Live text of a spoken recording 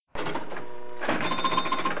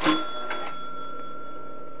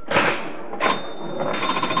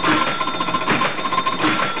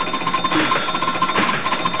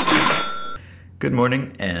Good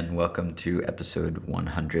morning, and welcome to episode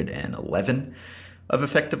 111 of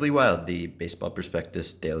Effectively Wild, the Baseball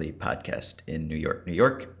Prospectus daily podcast in New York, New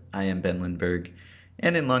York. I am Ben Lindbergh,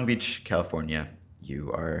 and in Long Beach, California,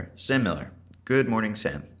 you are Sam Miller. Good morning,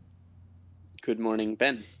 Sam. Good morning,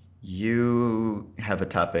 Ben. You have a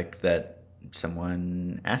topic that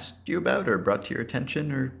someone asked you about or brought to your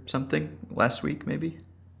attention or something last week, maybe?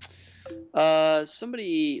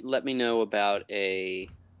 Somebody let me know about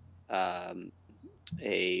um,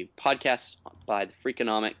 a podcast by the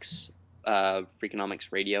Freakonomics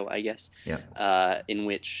Radio, I guess, Yeah. in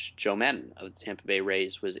which Joe Madden of the Tampa Bay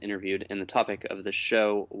Rays was interviewed, and the topic of the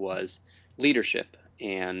show was leadership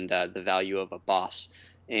and the value of a boss.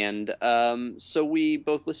 And so we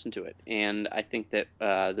both listened to it, and I think that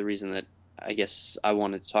the reason that I guess I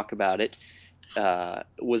wanted to talk about it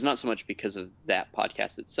was not so much because of that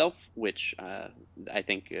podcast itself, which I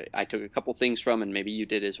think I took a couple things from, and maybe you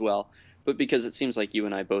did as well, but because it seems like you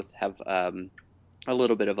and I both have a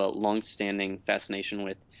little bit of a long-standing fascination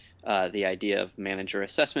with the idea of manager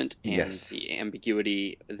assessment and Yes. the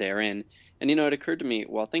ambiguity therein. And it occurred to me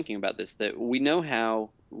while thinking about this that we know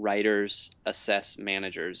how writers assess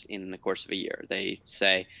managers in the course of a year. They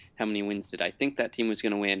say, how many wins did I think that team was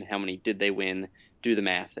going to win? How many did they win? Do the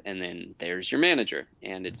math, and then there's your manager.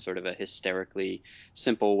 And it's sort of a hysterically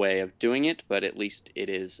simple way of doing it, but at least it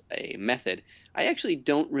is a method. I actually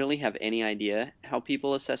don't really have any idea how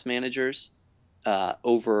people assess managers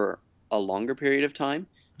over a longer period of time.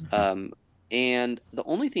 Mhm. Um, and the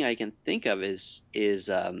only thing I can think of is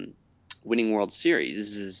winning World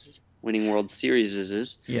Series. Winning World Series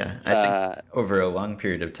is Yeah, I think uh, over a long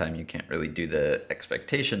period of time, you can't really do the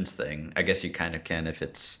expectations thing. I guess you kind of can if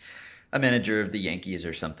it's a manager of the Yankees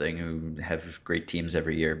or something who have great teams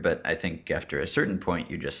every year. But I think after a certain point,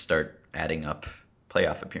 you just start adding up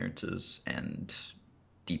playoff appearances and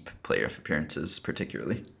deep playoff appearances,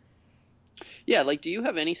 particularly. yeah. Like, do you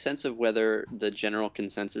have any sense of whether the general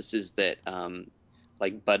consensus is that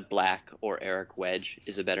like Bud Black or Eric Wedge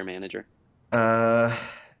is a better manager? Uh,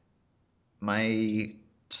 my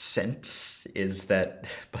sense is that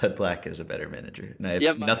Bud Black is a better manager, and I Yeah,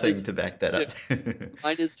 have mine nothing is to back that too. up.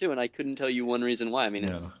 Mine is too, and I couldn't tell you one reason why. I mean,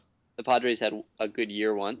 No, it's the Padres had a good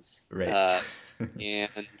year once, right.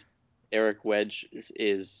 and Eric Wedge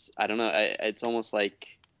is I don't know. It's almost like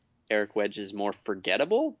Eric Wedge is more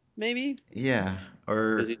forgettable, maybe Yeah,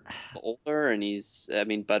 because or he's older and he's. I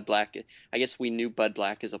mean, Bud Black. I guess we knew Bud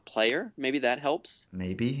Black as a player. Maybe that helps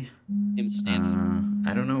maybe. him stand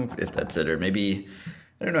out. I don't know if that's it, or maybe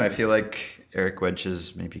I don't know. I feel like Eric Wedge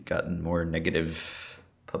has maybe gotten more negative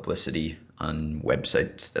publicity on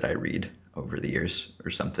websites that I read over the years, or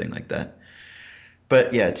something like that.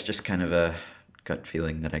 But yeah, it's just kind of a gut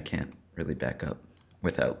feeling that I can't really back up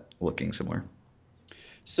without looking somewhere.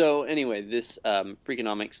 So anyway, this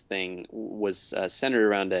Freakonomics thing was centered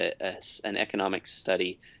around an economics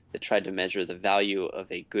study that tried to measure the value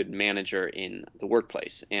of a good manager in the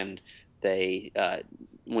workplace, and they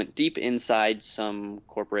went deep inside some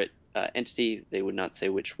corporate entity. They would not say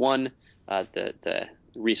which one. The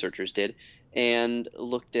researchers did, and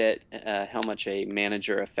looked at how much a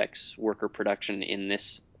manager affects worker production in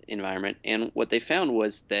this environment. And what they found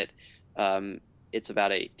was that um, it's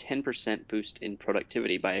about a 10% boost in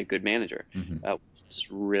productivity by a good manager, Hmm. which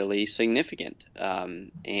is really significant.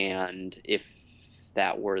 And if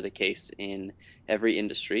that were the case in every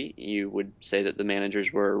industry, you would say that the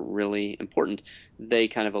managers were really important. They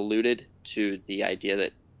kind of alluded to the idea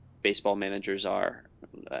that baseball managers are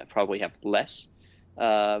probably have less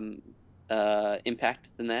um, impact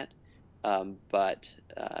than that, but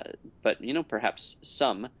perhaps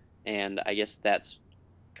some. And I guess that's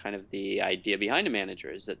kind of the idea behind a manager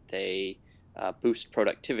is that they boost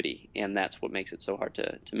productivity, and that's what makes it so hard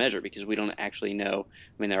to measure because we don't actually know.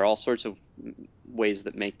 I mean, there are all sorts of ways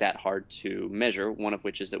that make that hard to measure. One of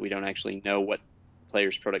which is that we don't actually know what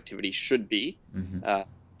players' productivity should be. Hmm. Uh,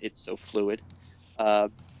 it's so fluid. Uh,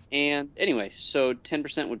 and anyway, so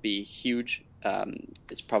 10% would be huge.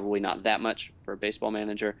 It's probably not that much for a baseball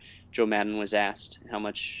manager. Joe Madden was asked how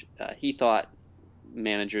much he thought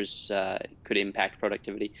managers could impact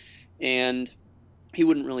productivity. And he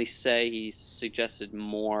wouldn't really say. He suggested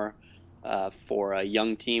more for a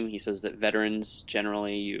young team. He says that veterans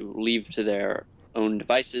generally you leave to their own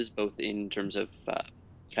devices, both in terms of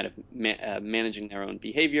kind of managing their own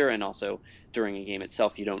behavior and also during a game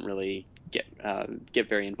itself. You don't really get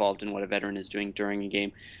very involved in what a veteran is doing during a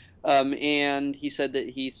game. And he said that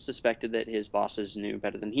he suspected that his bosses knew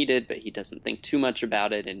better than he did, but he doesn't think too much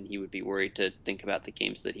about it, and he would be worried to think about the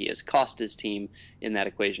games that he has cost his team in that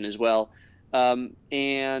equation as well.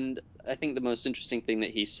 And I think the most interesting thing that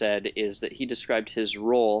he said is that he described his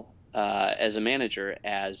role as a manager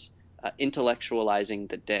as intellectualizing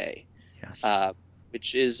the day, Yes. uh,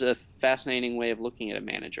 which is a fascinating way of looking at a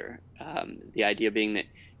manager. The idea being that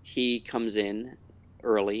he comes in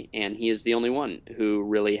early and he is the only one who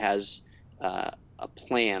really has a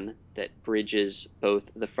plan that bridges both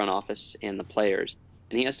the front office and the players,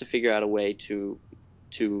 and he has to figure out a way to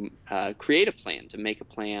create a plan, to make a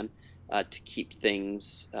plan, to keep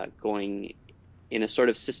things going in a sort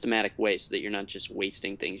of systematic way so that you're not just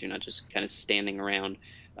wasting things. You're not just kind of standing around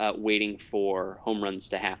waiting for home runs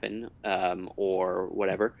to happen or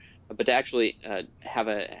whatever, but to actually have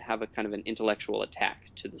a kind of an intellectual attack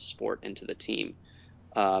to the sport and to the team.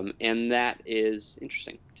 And that is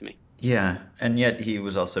interesting to me. Yeah, and yet he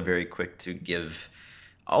was also very quick to give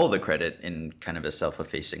all the credit in kind of a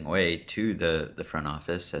self-effacing way to the front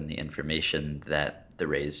office and the information that the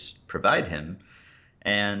Rays provide him.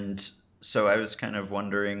 And so I was kind of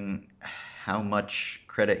wondering how much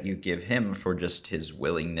credit you give him for just his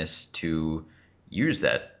willingness to use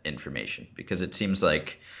that information, because it seems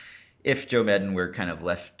like if Joe Madden were kind of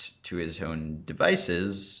left to his own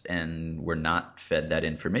devices and were not fed that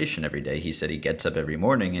information every day, he said he gets up every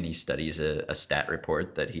morning and he studies a stat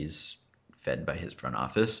report that he's fed by his front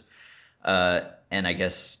office. And I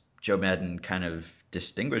guess Joe Madden kind of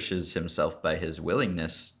distinguishes himself by his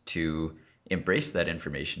willingness to embrace that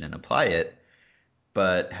information and apply it.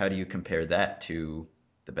 But how do you compare that to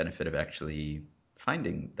the benefit of actually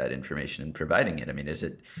finding that information and providing it? I mean,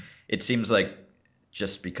 it seems like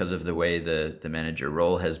just because of the way the manager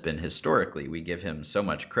role has been historically, we give him so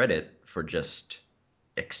much credit for just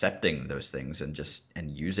accepting those things and just and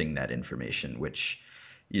using that information, which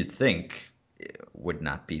you'd think would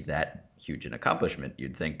not be that huge an accomplishment.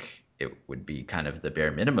 You'd think it would be kind of the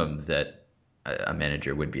bare minimum that a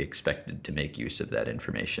manager would be expected to make use of that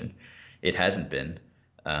information. It hasn't been,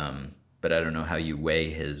 but I don't know how you weigh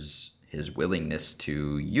his willingness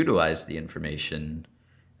to utilize the information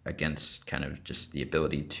against kind of just the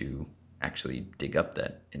ability to actually dig up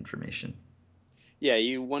that information. Yeah,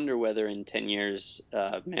 you wonder whether in 10 years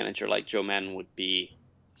a manager like Joe Madden would be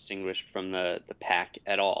distinguished from the pack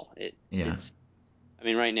at all. Yeah. It's I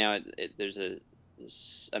mean right now there's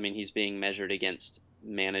I mean he's being measured against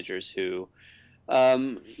managers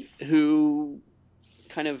um who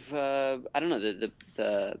kind of I don't know,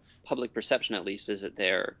 the public perception at least is that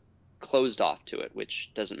they're closed off to it,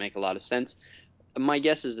 which doesn't make a lot of sense. My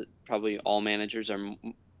guess is that probably all managers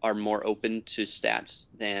are more open to stats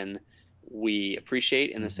than we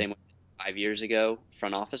appreciate. In the Mhm. same way, 5 years ago,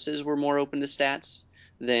 front offices were more open to stats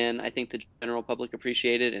than I think the general public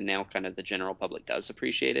appreciated, and now kind of the general public does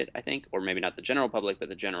appreciate it, I think, or maybe not the general public, but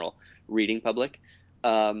the general reading public.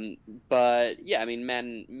 Um, but yeah, I mean,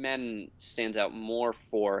 Madden stands out more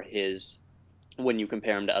for his when you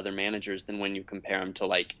compare him to other managers than when you compare him to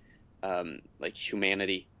like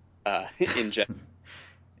humanity in general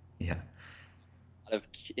Yeah. of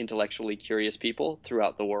intellectually curious people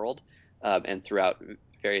throughout the world and throughout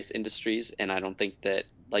various industries. And I don't think that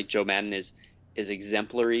like Joe Madden is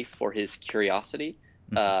exemplary for his curiosity.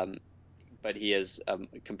 Mhm. Um, but he is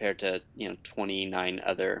compared to 29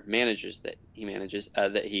 other managers that he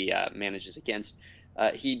manages against.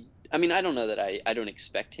 I mean, I don't know that I don't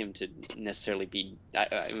expect him to necessarily be.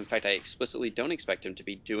 In fact, I explicitly don't expect him to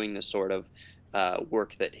be doing the sort of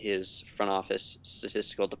work that his front office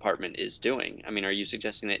statistical department is doing. I mean, are you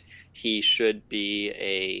suggesting that he should be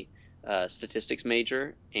a statistics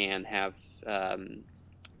major and have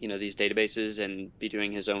these databases and be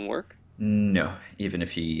doing his own work? No, even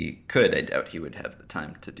if he could, I doubt he would have the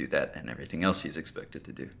time to do that and everything else he's expected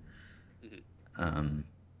to do. Mhm. Um,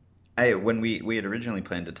 I when we had originally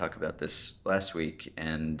planned to talk about this last week,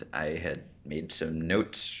 and I had made some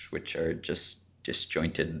notes which are just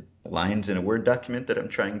disjointed lines in a Word document that I'm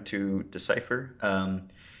trying to decipher.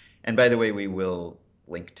 And by the way, we will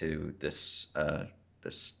link to this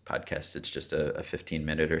podcast. It's just a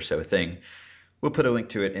 15-minute or so thing. We'll put a link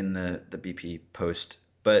to it in the BP post.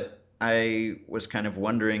 But I was kind of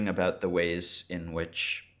wondering about the ways in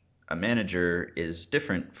which a manager is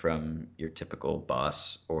different from your typical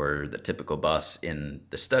boss or the typical boss in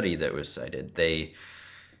the study that was cited. They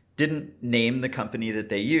didn't name the company that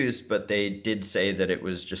they used, but they did say that it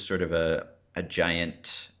was just sort of a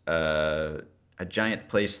giant a giant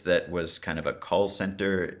place that was kind of a call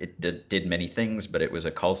center. It did many things, but it was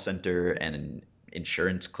a call center and an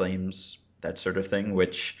insurance claims, that sort of thing,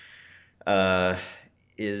 which uh,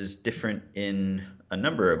 is different in a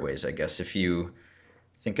number of ways, I guess. If you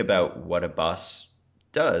think about what a boss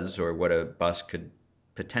does or what a boss could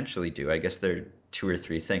potentially do, I guess there are two or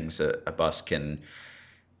three things a boss can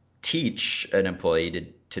teach an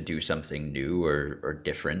employee to do something new or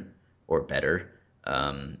different or better,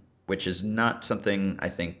 which is not something I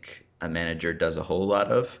think a manager does a whole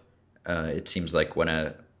lot of. It seems like when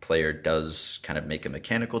a player does kind of make a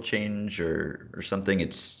mechanical change or something,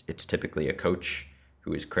 it's typically a coach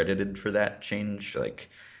who is credited for that change. Like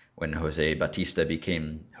when Jose Batista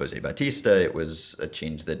became Jose Batista, it was a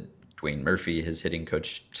change that Dwayne Murphy, his hitting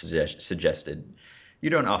coach, suggested. You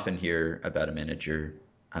don't often hear about a manager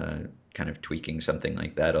uh, kind of tweaking something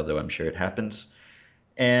like that, although I'm sure it happens.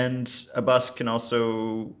 And a boss can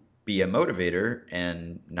also be a motivator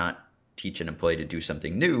and not teach an employee to do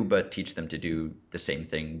something new, but teach them to do the same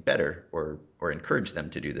thing better or encourage them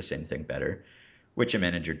to do the same thing better, which a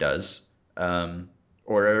manager does.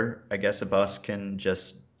 Or I guess a boss can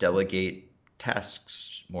just delegate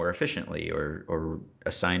tasks more efficiently or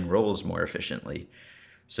assign roles more efficiently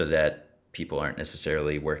so that people aren't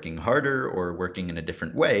necessarily working harder or working in a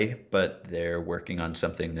different way, but they're working on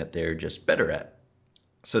something that they're just better at.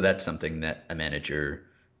 So that's something that a manager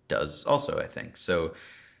does also, I think. So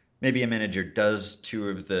maybe a manager does two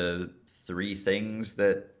of the three things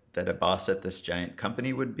that a boss at this giant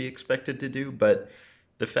company would be expected to do, but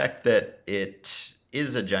the fact that it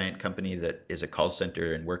is a giant company that is a call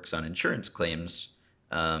center and works on insurance claims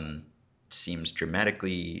um, seems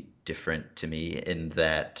dramatically different to me in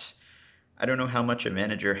that I don't know how much a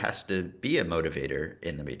manager has to be a motivator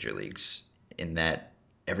in the major leagues, in that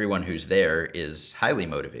everyone who's there is highly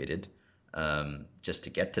motivated. Just to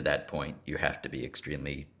get to that point, you have to be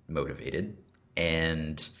extremely motivated.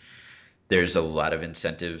 And there's a lot of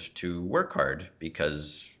incentive to work hard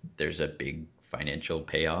because there's a big financial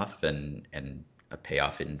payoff and a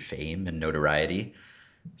payoff in fame and notoriety.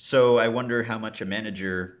 So I wonder how much a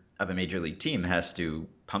manager of a major league team has to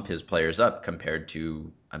pump his players up compared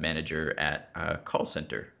to a manager at a call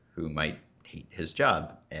center who might hate his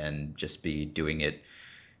job and just be doing it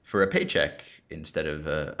for a paycheck instead of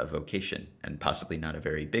a vocation and possibly not a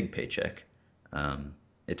very big paycheck.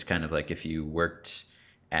 It's kind of like if you worked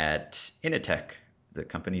at Initech, the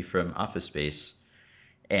company from Office Space,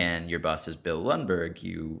 and your boss is Bill Lundberg,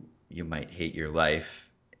 you might hate your life.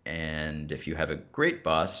 And if you have a great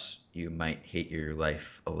boss, you might hate your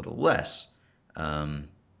life a little less. Um,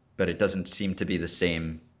 but it doesn't seem to be the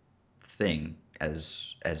same thing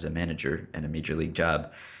as a manager and a major league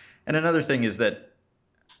job. And another thing is that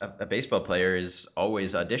a baseball player is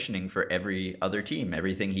always auditioning for every other team.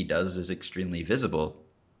 Everything he does is extremely visible.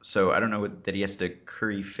 So I don't know that he has to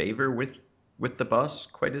curry favor with the boss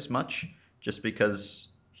quite as much, just because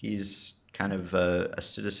he's kind of a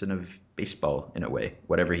citizen of baseball in a way.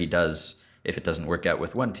 Whatever he does, if it doesn't work out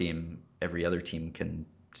with one team, every other team can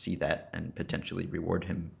see that and potentially reward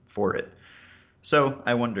him for it. So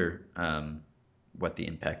I wonder what the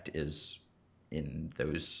impact is in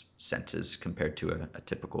those senses compared to a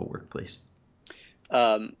typical workplace.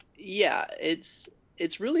 Yeah, it's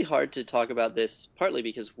really hard to talk about this partly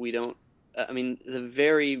because we don't. I mean, the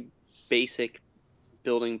very basic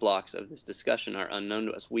building blocks of this discussion are unknown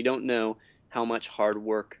to us. We don't know how much hard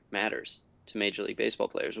work matters to Major League Baseball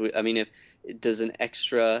players. I mean, if does an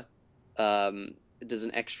extra um, does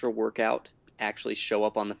an extra workout actually show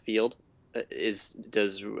up on the field?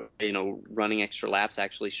 Does running extra laps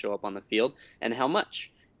actually show up on the field, and how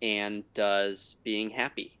much? And does being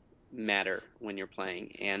happy matter when you're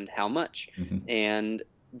playing, and how much? Mm-hmm. And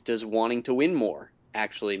does wanting to win more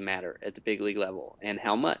actually matter at the big league level, and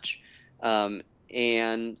how much? Um,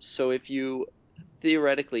 and so if you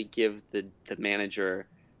theoretically give the manager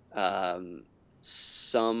um,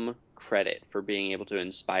 some credit for being able to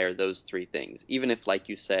inspire those three things, even if, like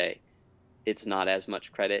you say, it's not as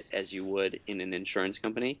much credit as you would in an insurance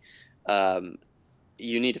company, um,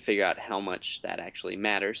 you need to figure out how much that actually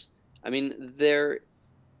matters. I mean, the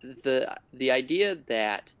idea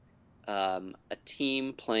that a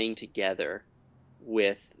team playing together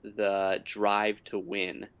with the drive to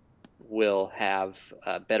win will have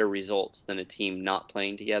better results than a team not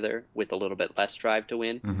playing together with a little bit less drive to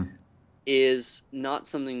win Mm-hmm. is not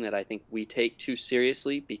something that I think we take too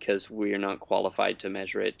seriously because we are not qualified to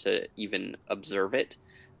measure it, to even observe it,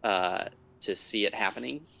 uh, to see it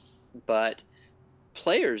happening. But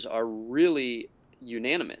players are really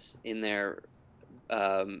unanimous in their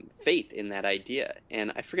faith in that idea.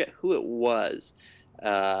 And I forget who it was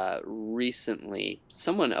recently.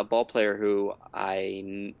 Someone, a ball player who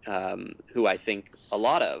I think a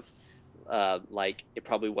lot of. Like it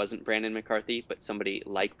probably wasn't Brandon McCarthy, but somebody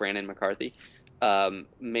like Brandon McCarthy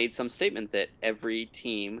made some statement that every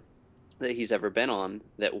team that he's ever been on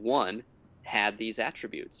that won had these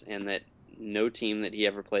attributes, and that no team that he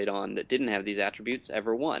ever played on that didn't have these attributes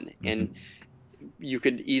ever won. And Mm-hmm. you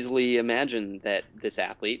could easily imagine that this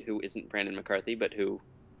athlete, who isn't Brandon McCarthy, but who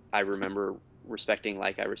I remember respecting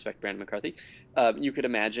like I respect Brandon McCarthy, you could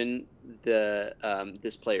imagine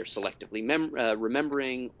this player selectively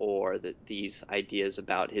remembering, or these ideas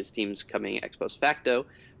about his teams coming ex post facto.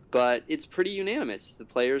 But it's pretty unanimous. The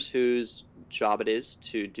players whose job it is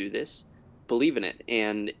to do this believe in it,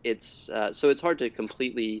 and it's hard to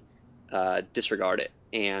completely disregard it.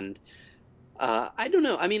 And I don't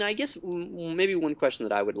know. I mean, I guess maybe one question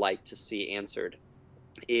that I would like to see answered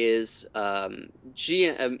is, I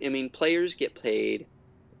mean, players get paid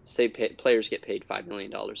 $5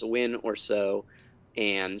 million a win or so,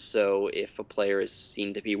 and so if a player is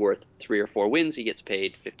seen to be worth 3 or 4 wins, he gets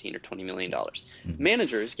paid 15 or $20 million. Mhm.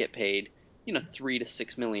 Managers get paid, $3 to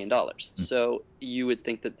 $6 million. So you would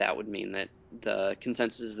think that that would mean that the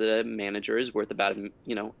consensus is that a manager is worth about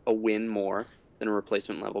a win more than a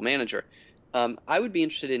replacement level manager. I would be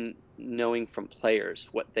interested in knowing from players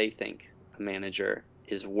what they think a manager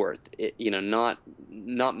is worth. Not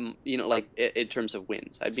like in terms of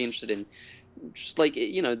wins. I'd be interested in just like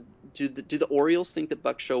do the Orioles think that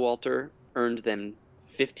Buck Showalter earned them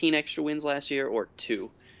 15 extra wins last year, or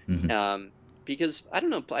two? Mhm. Um, because I don't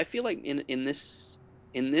know, I feel like in this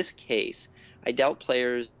case, I doubt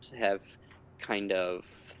players have kind of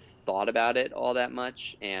thought about it all that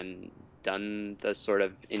much and done the sort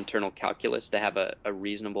of internal calculus to have a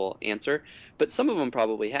reasonable answer. But some of them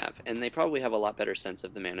probably have, and they probably have a lot better sense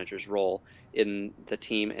of the manager's role in the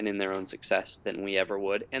team and in their own success than we ever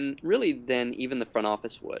would, and really than even the front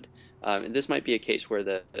office would. And this might be a case where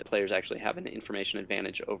the players actually have an information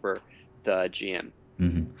advantage over the GM.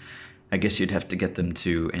 Mhm. I guess you'd have to get them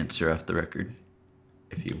to answer off the record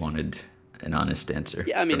if you wanted an honest answer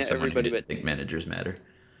Yeah, I mean from someone who everybody didn't but think managers matter.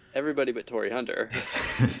 Tory Hunter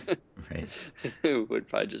Right. would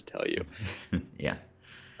probably just tell you. Yeah.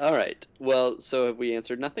 All right. Well, so have we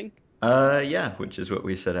answered nothing? Yeah, which is what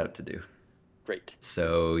we set out to do. Great.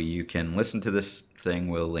 So you can listen to this thing,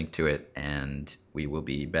 we'll link to it, and we will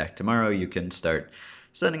be back tomorrow. You can start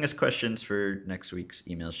sending us questions for next week's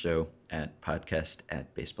email show at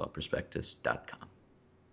podcast@baseballprospectus.com.